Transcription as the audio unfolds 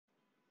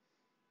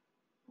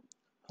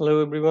Hello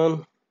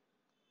everyone,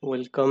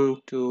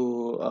 welcome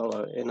to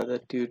our another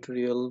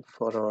tutorial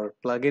for our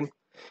plugin.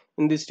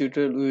 In this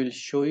tutorial we will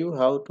show you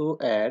how to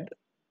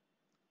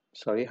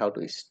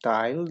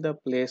style the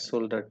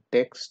placeholder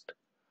text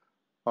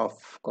of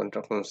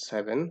Control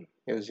 7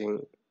 using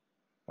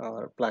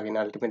our plugin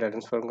Ultimate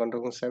Addons for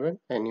Control 7,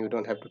 and you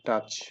don't have to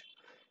touch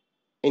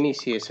any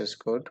CSS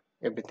code.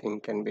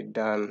 Everything can be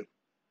done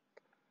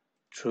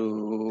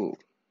through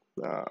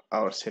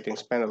our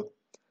settings panel.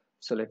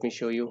 So let me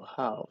show you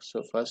how.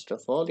 So first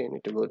of all, you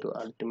need to go to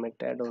Ultimate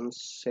Addons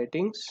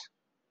settings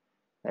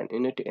and you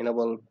need to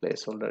enable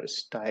placeholder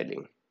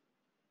styling.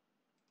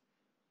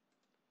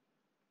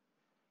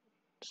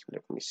 So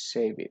let me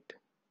save it.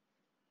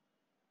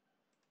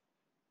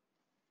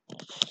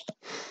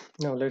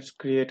 Now let's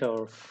create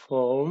our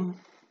form.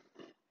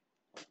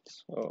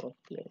 So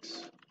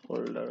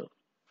placeholder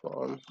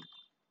form.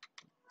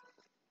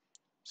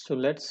 So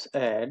let's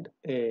add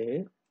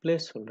a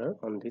placeholder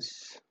on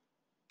this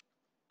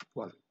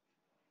one.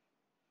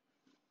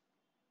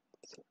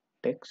 So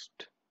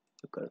text,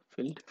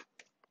 field,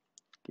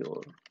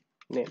 your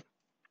name.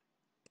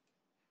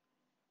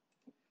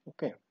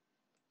 Okay.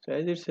 So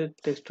as it said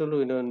textual,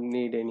 we don't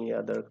need any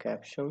other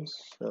captions.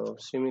 So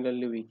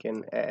similarly, we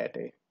can add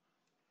a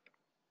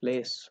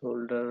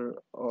placeholder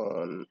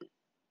on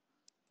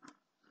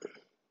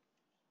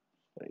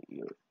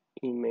your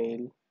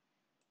email.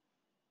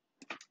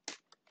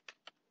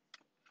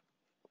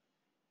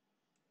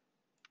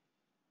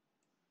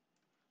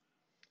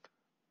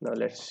 Now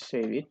let's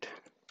save it.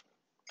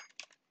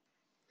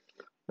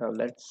 Now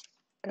let's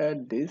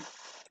add this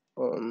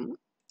on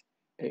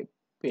a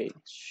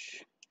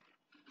page.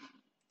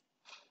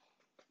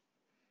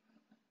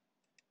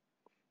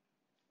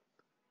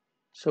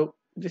 So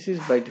this is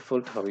by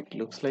default how it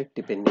looks like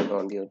depending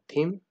on your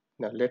theme.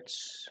 Now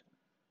let's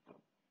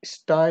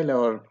style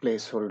our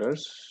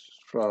placeholders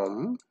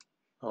from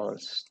our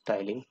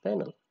styling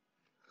panel.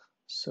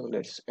 So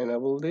let's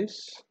enable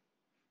this.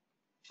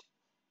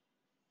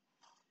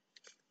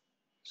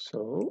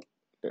 So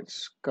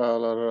let's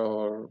color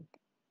our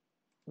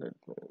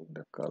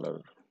the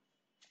color,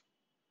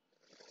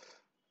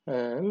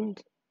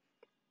 and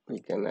we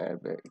can add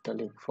the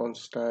italic font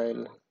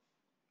style,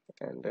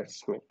 and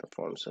let's make the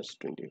font size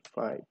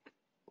 25.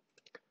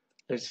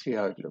 Let's see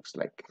how it looks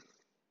like.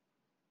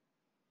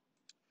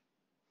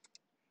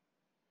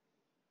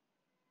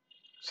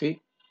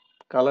 See,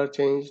 color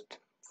changed,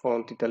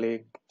 font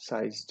italic,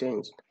 size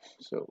changed,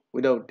 so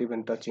without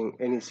even touching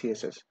any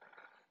CSS.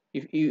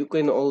 If you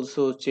can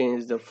also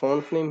change the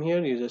font name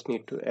here, you just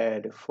need to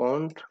add a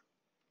font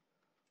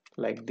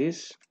like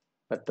this,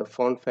 but the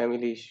font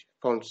family,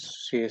 font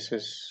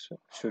CSS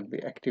should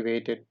be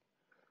activated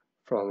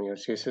from your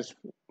CSS.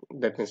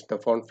 That means the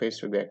font face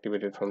should be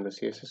activated from the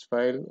CSS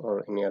file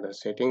or any other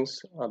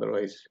settings,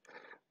 otherwise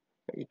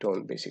it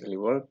won't basically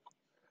work.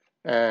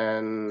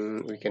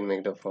 And we can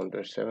make the font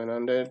weight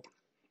 700.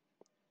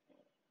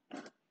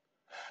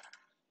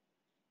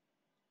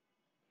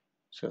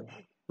 So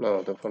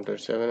now the font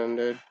is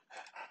 700.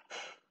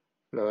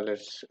 Now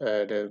let's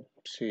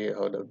see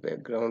how the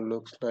background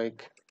looks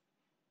like.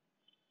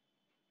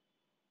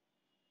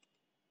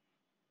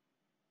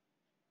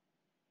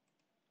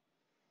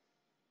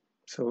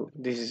 So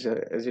this is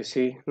as you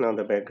see, now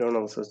the background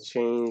also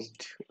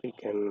changed. We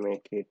can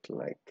make it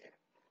like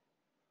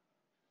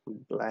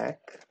black.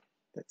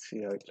 Let's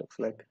see how it looks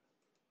like.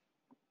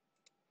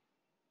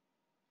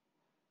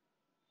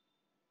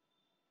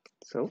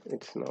 So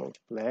it's now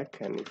black,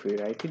 and if we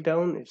write it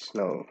down, it's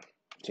now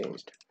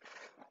changed.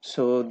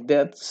 So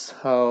that's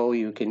how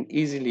you can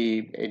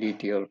easily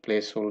edit your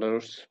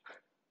placeholders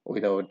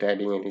without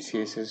adding any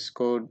CSS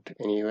code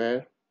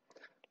anywhere.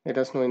 Let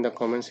us know in the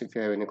comments if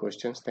you have any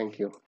questions. Thank you.